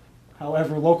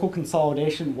 However, local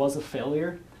consolidation was a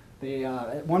failure.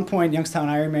 At one point, Youngstown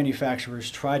iron manufacturers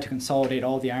tried to consolidate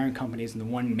all the iron companies into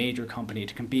one major company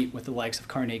to compete with the likes of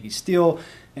Carnegie Steel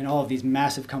and all of these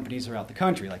massive companies throughout the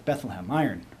country, like Bethlehem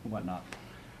Iron and whatnot.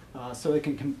 So they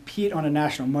can compete on a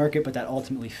national market, but that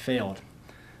ultimately failed.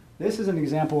 This is an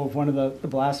example of one of the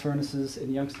blast furnaces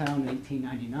in Youngstown in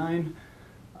 1899.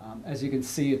 As you can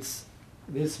see,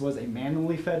 this was a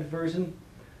manually fed version.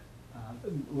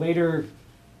 Later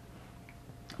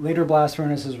blast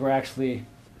furnaces were actually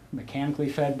mechanically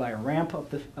fed by a ramp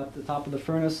up the top of the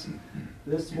furnace.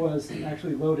 This was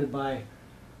actually loaded by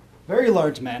very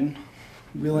large men,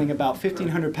 wheeling about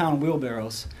 1,500-pound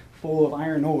wheelbarrows full of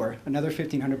iron ore, another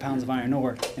 1,500 pounds of iron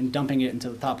ore, and dumping it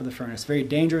into the top of the furnace. Very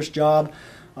dangerous job.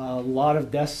 A lot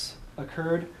of deaths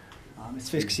occurred.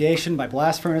 Asphyxiation by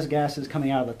blast furnace gases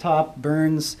coming out of the top,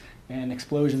 burns, and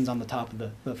explosions on the top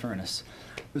of the furnace.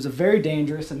 It was a very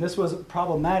dangerous, and this was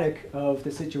problematic of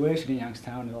the situation in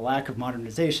Youngstown and the lack of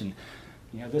modernization.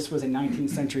 This was a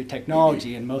 19th century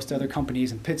technology, and most other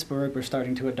companies in Pittsburgh were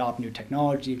starting to adopt new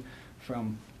technology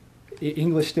from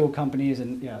English steel companies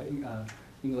and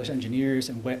English engineers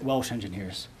and Welsh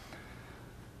engineers.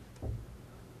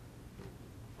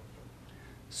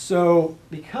 So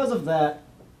because of that,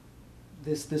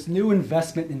 this new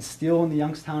investment in steel in the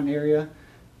Youngstown area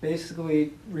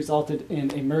basically resulted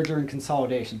in a merger and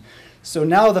consolidation. So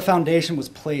now the foundation was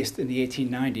placed in the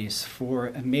 1890s for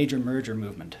a major merger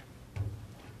movement.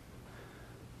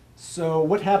 So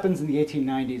what happens in the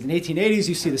 1890s? In the 1880s,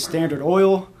 you see the Standard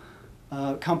Oil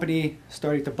company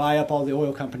starting to buy up all the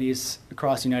oil companies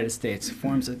across the United States. It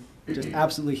forms a just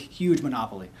absolutely huge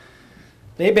monopoly.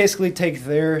 They basically take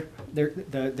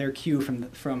their cue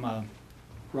from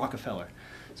Rockefeller.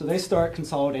 So they start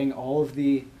consolidating all of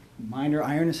the major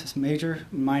iron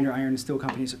and steel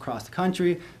companies across the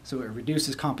country. So it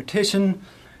reduces competition,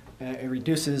 it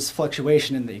reduces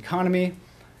fluctuation in the economy,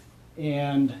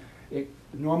 and it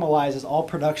normalizes all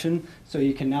production. So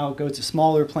you can now go to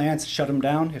smaller plants, shut them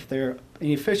down if they're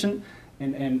inefficient,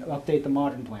 and update the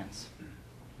modern plants.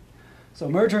 So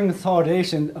merger and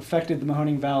consolidation affected the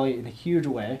Mahoning Valley in a huge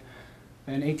way.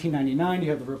 In 1899, you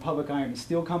have the Republic Iron and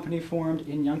Steel Company formed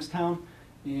in Youngstown,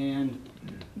 and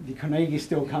the Carnegie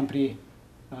Steel Company,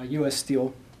 U.S.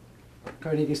 Steel.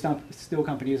 Carnegie Steel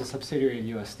Company is a subsidiary of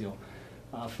U.S. Steel.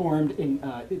 Formed in,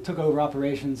 it took over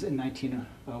operations in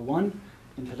 1901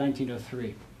 into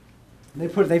 1903.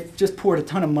 They just poured a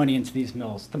ton of money into these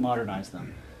mills to modernize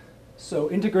them.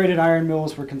 So integrated iron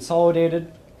mills were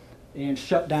consolidated and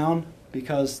shut down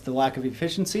because of the lack of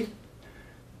efficiency.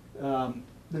 The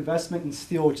investment in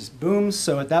steel just booms.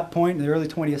 So at that point in the early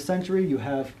 20th century, you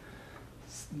have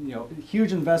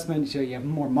huge investment. So you have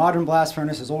more modern blast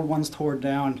furnaces, old ones torn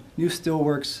down, new steel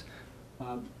works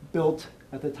built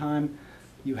at the time.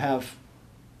 You have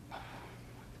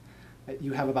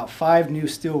about 5 new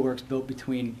steel works built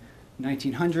between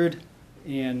 1900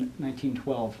 and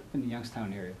 1912 in the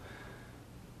Youngstown area.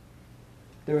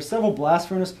 There were several blast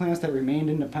furnace plants that remained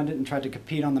independent and tried to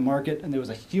compete on the market, and there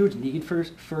was a huge need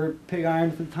for pig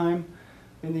iron at the time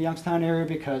in the Youngstown area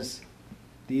because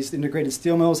these integrated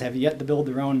steel mills have yet to build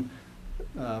their own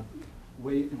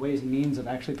ways and means of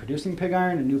actually producing pig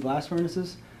iron and new blast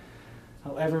furnaces.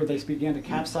 However, they began to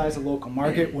capsize the local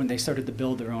market when they started to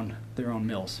build their own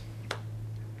mills.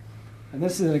 And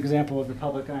this is an example of the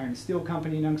Republic Iron and Steel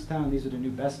Company in Youngstown. These are the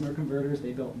new Bessemer converters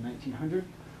they built in 1900.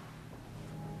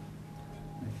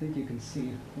 I think you can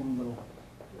see one little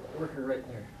worker right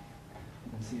there.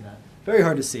 You can see that. Very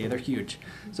hard to see, they're huge.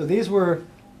 So these were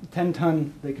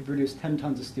 10-ton, they could produce 10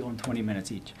 tons of steel in 20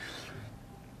 minutes each.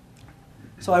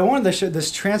 So I wanted to show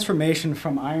this transformation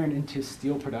from iron into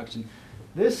steel production.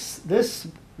 This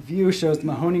view shows the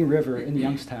Mahoning River in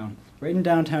Youngstown, right in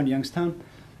downtown Youngstown.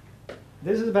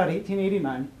 This is about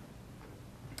 1889.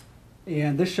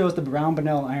 And this shows the Brown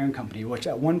Bonnell Iron Company, which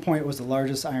at one point was the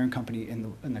largest iron company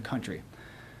in the country.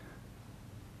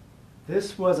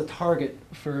 This was a target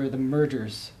for the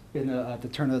mergers at the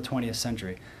turn of the 20th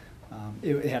century.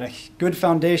 It had a good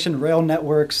foundation, rail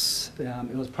networks.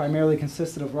 It was primarily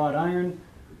consisted of wrought iron,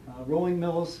 rolling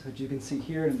mills, which you can see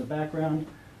here in the background.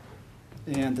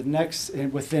 And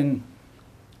within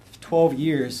 12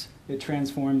 years, it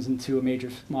transforms into a major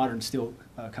modern steel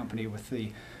company with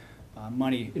the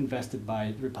money invested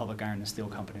by the Republic Iron and Steel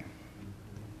Company.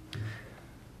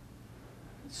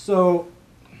 So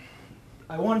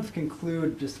I wanted to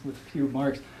conclude just with a few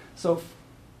remarks. So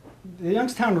the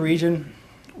Youngstown region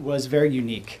was very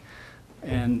unique.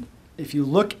 And if you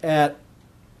look at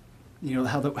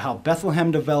how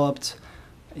Bethlehem developed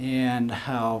and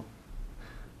how,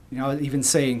 even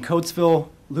say in Coatesville,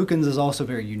 Lukens is also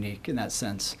very unique in that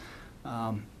sense.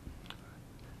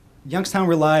 Youngstown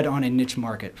relied on a niche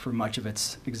market for much of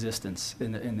its existence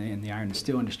in the iron and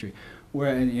steel industry.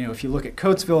 Where if you look at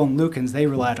Coatesville and Lukens, they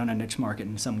relied on a niche market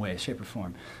in some way, shape, or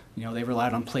form. They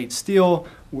relied on plate steel,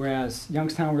 whereas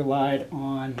Youngstown relied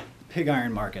on the pig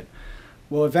iron market.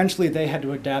 Well, eventually they had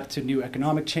to adapt to new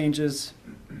economic changes,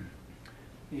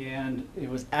 and it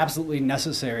was absolutely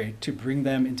necessary to bring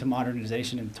them into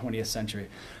modernization in the 20th century.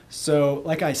 So,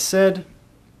 like I said,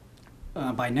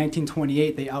 by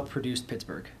 1928, they outproduced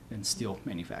Pittsburgh in steel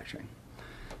manufacturing.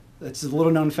 That's a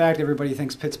little known fact. Everybody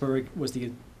thinks Pittsburgh was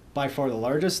by far the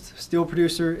largest steel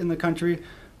producer in the country,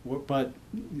 but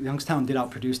Youngstown did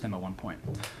outproduce them at one point.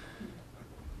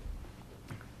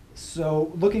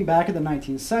 So looking back at the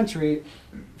 19th century,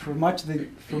 for much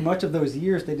of those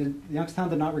years, Youngstown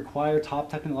did not require top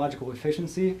technological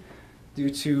efficiency due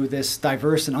to this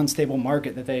diverse and unstable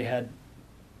market that they had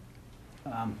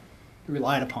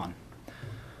relied upon.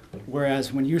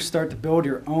 Whereas when you start to build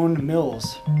your own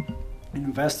mills and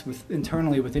invest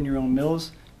internally within your own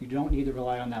mills, you don't need to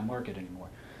rely on that market anymore.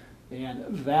 And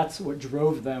that's what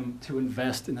drove them to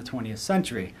invest in the 20th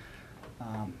century.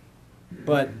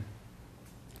 But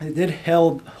it did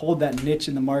hold that niche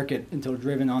in the market until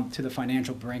driven onto the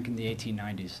financial brink in the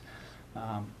 1890s.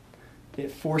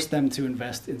 It forced them to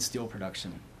invest in steel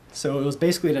production. So it was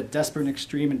basically a desperate and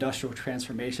extreme industrial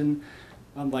transformation,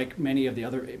 unlike many of the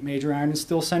other major iron and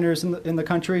steel centers in the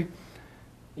country.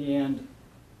 And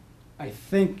I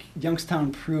think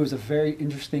Youngstown proves a very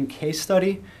interesting case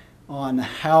study on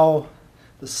how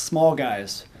the small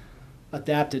guys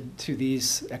adapted to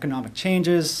these economic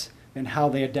changes and how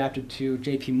they adapted to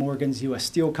J.P. Morgan's U.S.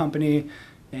 Steel Company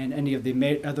and any of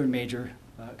the other major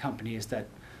companies that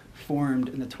formed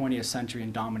in the 20th century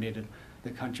and dominated the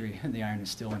country in the iron and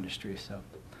steel industry. So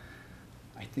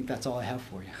I think that's all I have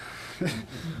for you.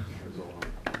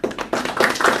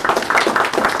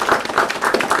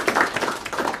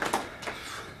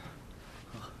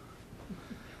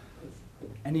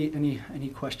 Any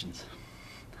questions?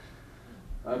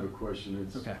 I have a question.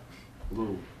 It's Okay. a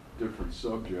little different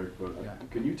subject, but Yeah.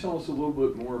 can you tell us a little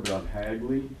bit more about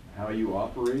Hagley, how you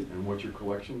operate, and what your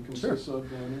collection consists of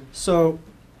down there? So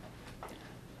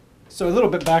a little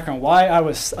bit background why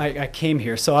I came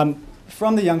here. So I'm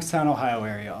from the Youngstown, Ohio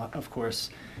area, of course,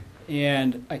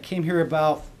 and I came here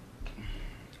about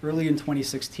early in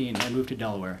 2016. I moved to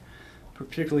Delaware,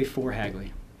 particularly for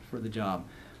Hagley, for the job,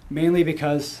 mainly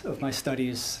because of my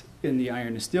studies in the iron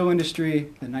and steel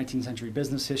industry, the 19th century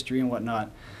business history and whatnot.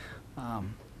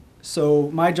 So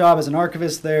my job as an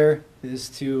archivist there is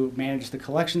to manage the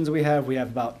collections we have. We have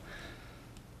about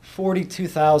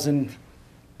 42,000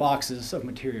 boxes of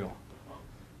material,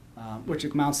 which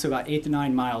amounts to about 8 to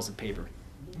 9 miles of paper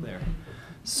there.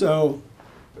 So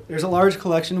there's a large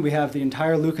collection. We have the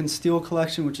entire Lucan steel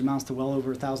collection, which amounts to well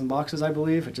over 1,000 boxes, I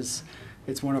believe,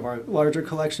 it's one of our larger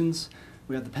collections.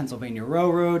 We have the Pennsylvania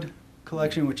Railroad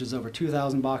collection, which is over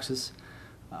 2,000 boxes.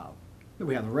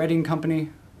 We have the Reading Company,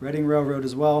 Reading Railroad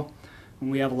as well. And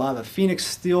we have a lot of the Phoenix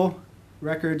Steel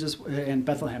records and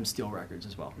Bethlehem Steel records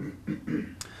as well.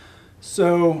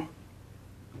 So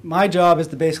my job is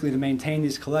basically to maintain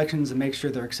these collections and make sure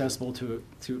they're accessible to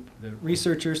the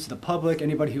researchers, to the public,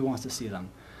 anybody who wants to see them.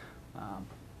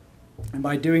 And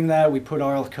by doing that, we put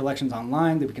our collections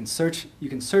online that we can search. You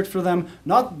can search for them.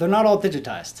 They're not all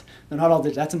digitized.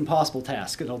 That's an impossible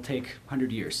task. It'll take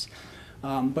 100 years.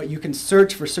 But you can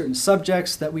search for certain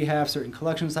subjects that we have, certain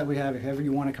collections that we have. If ever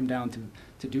you want to come down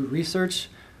to do research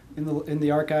in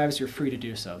the archives, you're free to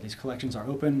do so. These collections are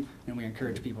open, and we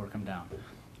encourage people to come down.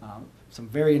 Some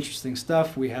very interesting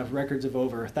stuff. We have records of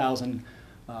over 1,000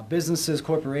 businesses,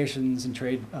 corporations, and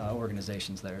trade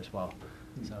organizations there as well.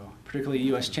 So particularly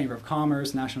U.S. Chamber of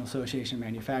Commerce, National Association of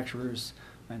Manufacturers,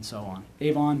 and so on.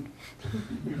 Avon.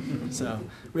 So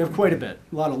we have quite a bit.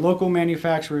 A lot of local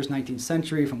manufacturers, 19th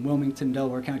century, from Wilmington,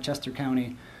 Delaware County, Chester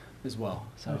County as well.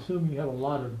 So I assume you have a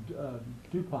lot of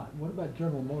DuPont. What about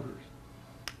General Motors?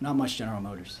 not much General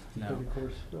Motors, no. Because of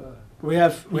course, We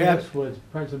have was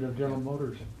president of General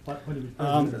Motors when he was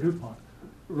president of DuPont.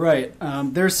 Right.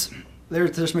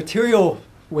 There's material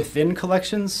within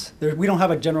collections. We don't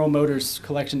have a General Motors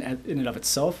collection in and of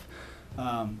itself.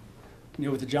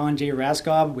 With the John J.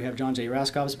 Raskob, we have John J.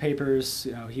 Raskob's papers.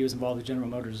 He was involved with General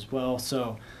Motors as well.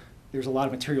 So there's a lot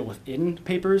of material within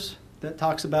papers that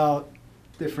talks about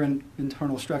different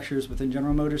internal structures within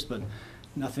General Motors, but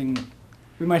nothing.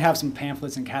 We might have some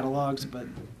pamphlets and catalogs, but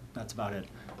that's about it,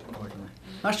 unfortunately.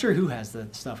 Not sure who has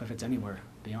that stuff, if it's anywhere,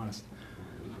 to be honest.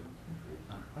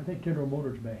 I think General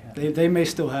Motors may have it. They may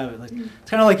still have it. It's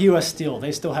kind of like U.S. Steel.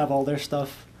 They still have all their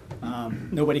stuff.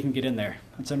 Nobody can get in there.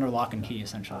 It's under lock and key,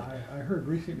 essentially. I heard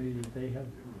recently that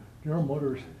General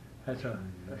Motors has a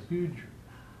huge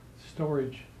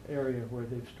storage area where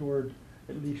they've stored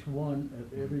at least one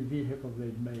of every vehicle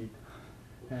they've made.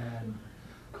 And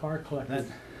car collectors,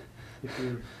 if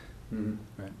you're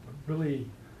really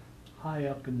high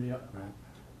up in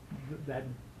that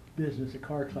business of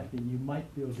car collecting, you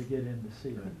might be able to get in to see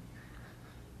it.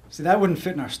 See, that wouldn't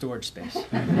fit in our storage space.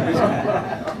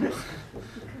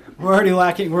 We're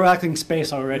lacking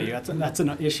space already. That's an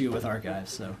issue with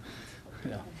archives. So,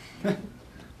 yeah.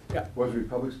 Yeah. Was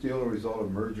Republic Steel a result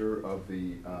of merger of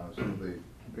some of the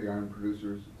big iron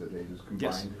producers that they just combined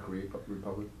Yes. to create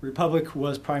Republic? Republic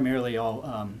was primarily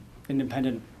all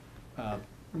independent,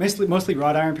 mostly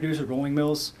wrought iron producers, rolling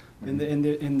mills in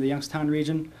the Youngstown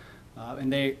region,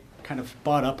 and they kind of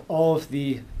bought up all of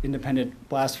the independent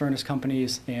blast furnace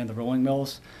companies and the rolling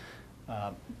mills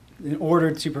in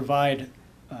order to build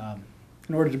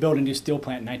a new steel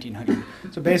plant in 1900.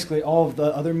 So basically, all of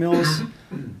the other mills,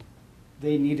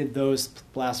 they needed those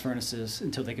blast furnaces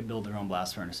until they could build their own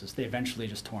blast furnaces. They eventually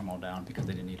just tore them all down because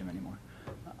they didn't need them anymore.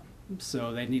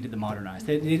 So they needed to modernize.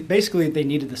 They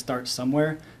needed to start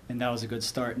somewhere, and that was a good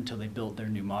start until they built their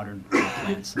new modern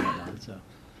plants and whatnot. So.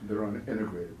 Their own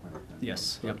integrated plant. Then.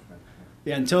 Yes. Yep.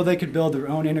 Yeah. Until they could build their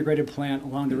own integrated plant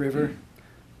along the river,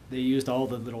 they used all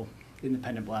the little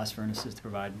independent blast furnaces to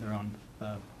provide their own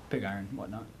pig iron and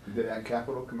whatnot. Did that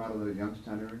capital come out of the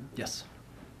Youngstown area? Yes.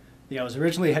 Yeah, it was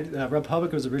originally,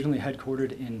 Republic was originally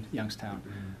headquartered in Youngstown.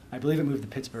 I believe it moved to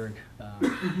Pittsburgh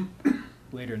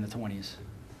later in the 20s,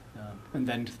 and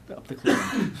then up to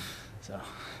Clayton. So,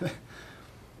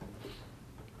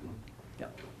 yeah.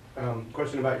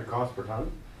 Question about your cost per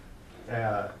ton.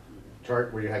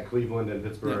 Chart where you had Cleveland and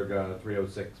Pittsburgh,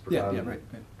 306 per ton. Yeah, right.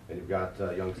 And you've got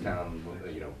Youngstown,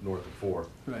 north of 4.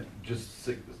 Right. Just,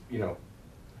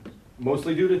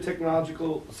 mostly due to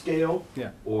technological scale?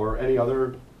 Yeah. Or any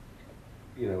other,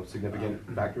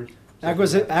 significant factors?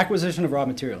 Acquisition of raw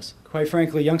materials. Quite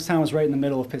frankly, Youngstown was right in the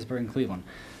middle of Pittsburgh and Cleveland.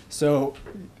 So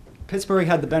Pittsburgh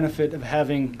had the benefit of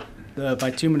having the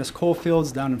bituminous coal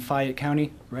fields down in Fayette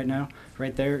County right now,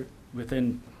 right there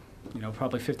within,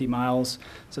 probably 50 miles.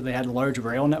 So they had large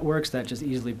rail networks that just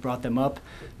easily brought them up.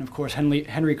 And of course,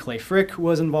 Henry Clay Frick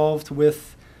was involved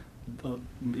with,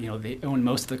 they owned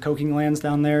most of the coking lands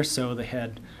down there, so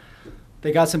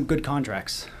they got some good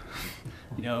contracts.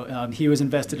 He was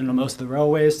invested in most of the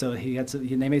railways, so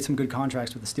they made some good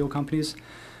contracts with the steel companies.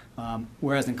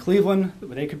 Whereas in Cleveland,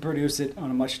 they could produce it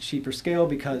on a much cheaper scale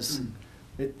because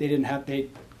they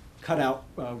cut out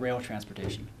rail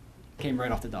transportation. Came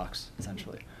right off the docks,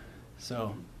 essentially.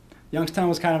 So Youngstown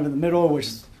was kind of in the middle,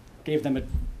 which gave them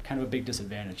kind of a big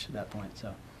disadvantage at that point.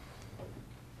 So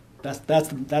that's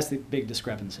the big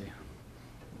discrepancy.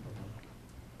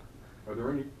 Are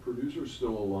there any producers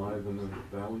still alive in the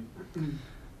valley?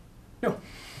 No.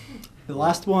 The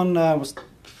last one was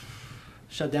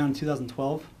shut down in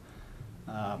 2012.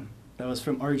 That was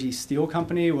from RG Steel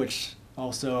Company, which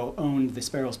also owned the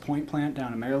Sparrows Point plant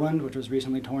down in Maryland, which was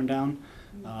recently torn down.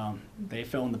 They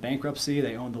fell into bankruptcy.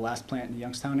 They owned the last plant in the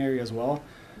Youngstown area as well.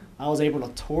 I was able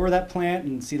to tour that plant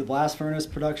and see the blast furnace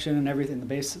production and everything, the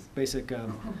basic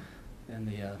and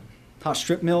the hot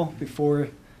strip mill a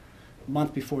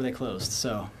month before they closed.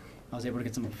 So I was able to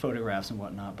get some photographs and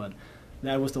whatnot, but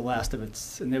that was the last of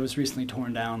it, and it was recently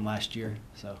torn down last year,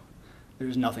 so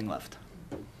there's nothing left.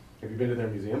 Have you been to their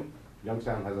museum?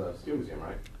 Youngstown has a steel museum,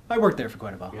 right? I worked there for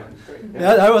quite a while. Yeah, it's great.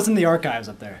 Yeah, I was in the archives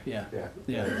up there. Yeah.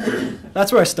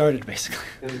 That's where I started, basically.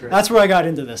 That's where I got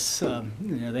into this.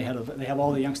 They have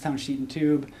all the Youngstown sheet and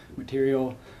tube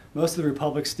material. Most of the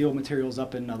Republic steel materials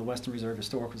up in the Western Reserve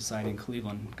Historical Society in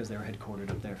Cleveland, because they were headquartered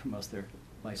up there for most of their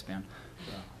lifespan.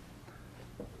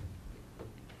 So.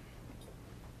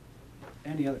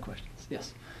 Any other questions?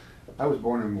 Yes. I was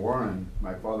born in Warren.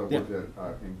 My father Yep.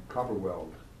 worked in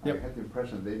Copperweld. Yep. I had the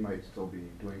impression they might still be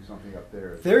doing something up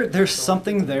there. There's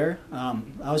something there.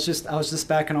 I was just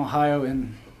back in Ohio a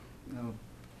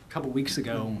couple weeks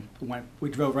ago. We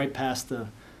drove right past the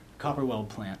Copperweld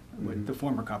plant, the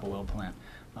former Copperweld plant.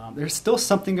 There's still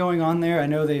something going on there. I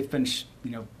know they've been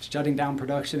shutting down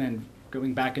production and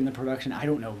going back into production. I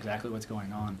don't know exactly what's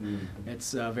going on.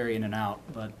 It's very in and out,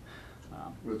 but.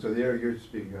 So the area you're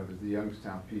speaking of is the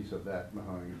Youngstown piece of that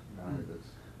Mahoning Valley.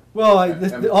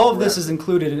 Well, all of this is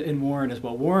included in Warren as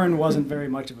well. Warren wasn't very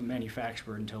much of a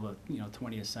manufacturer until the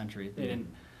 20th century. They didn't,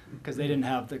 because they didn't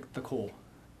have the coal.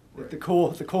 Right. The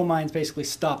coal mines basically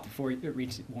stopped before it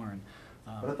reached Warren.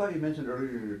 But I thought you mentioned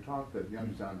earlier in your talk that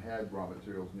Youngstown had raw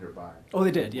materials nearby. Oh,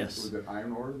 they did, yes. Was it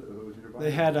iron ore that was nearby?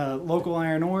 They had local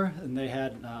iron ore, and they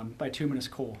had bituminous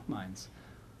coal mines.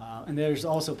 And there's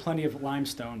also plenty of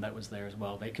limestone that was there as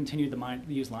well. They continued to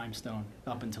use limestone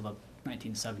up until the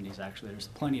 1970s, actually. There's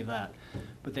plenty of that.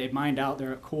 But they mined out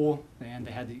their coal, and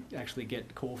they had to actually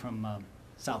get coal from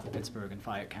south of Pittsburgh and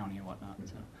Fayette County and whatnot.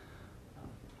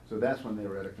 So that's when they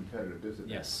were at a competitive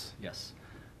disadvantage. Yes.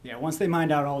 Yeah, once they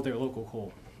mined out all their local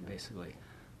coal, basically,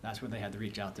 that's when they had to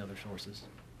reach out to other sources.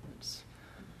 It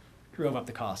drove up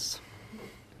the costs.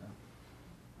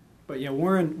 But yeah,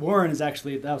 Warren is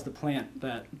actually, that was the plant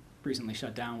that recently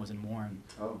shut down, was in Warren.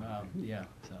 Oh. Yeah,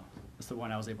 so that's the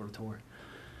one I was able to tour.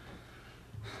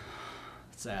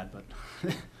 It's sad, but.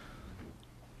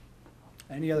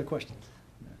 Any other questions?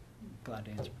 Glad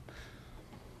to answer.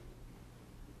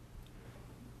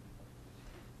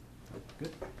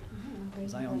 Good.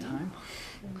 Was I on time?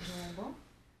 Enjoyable.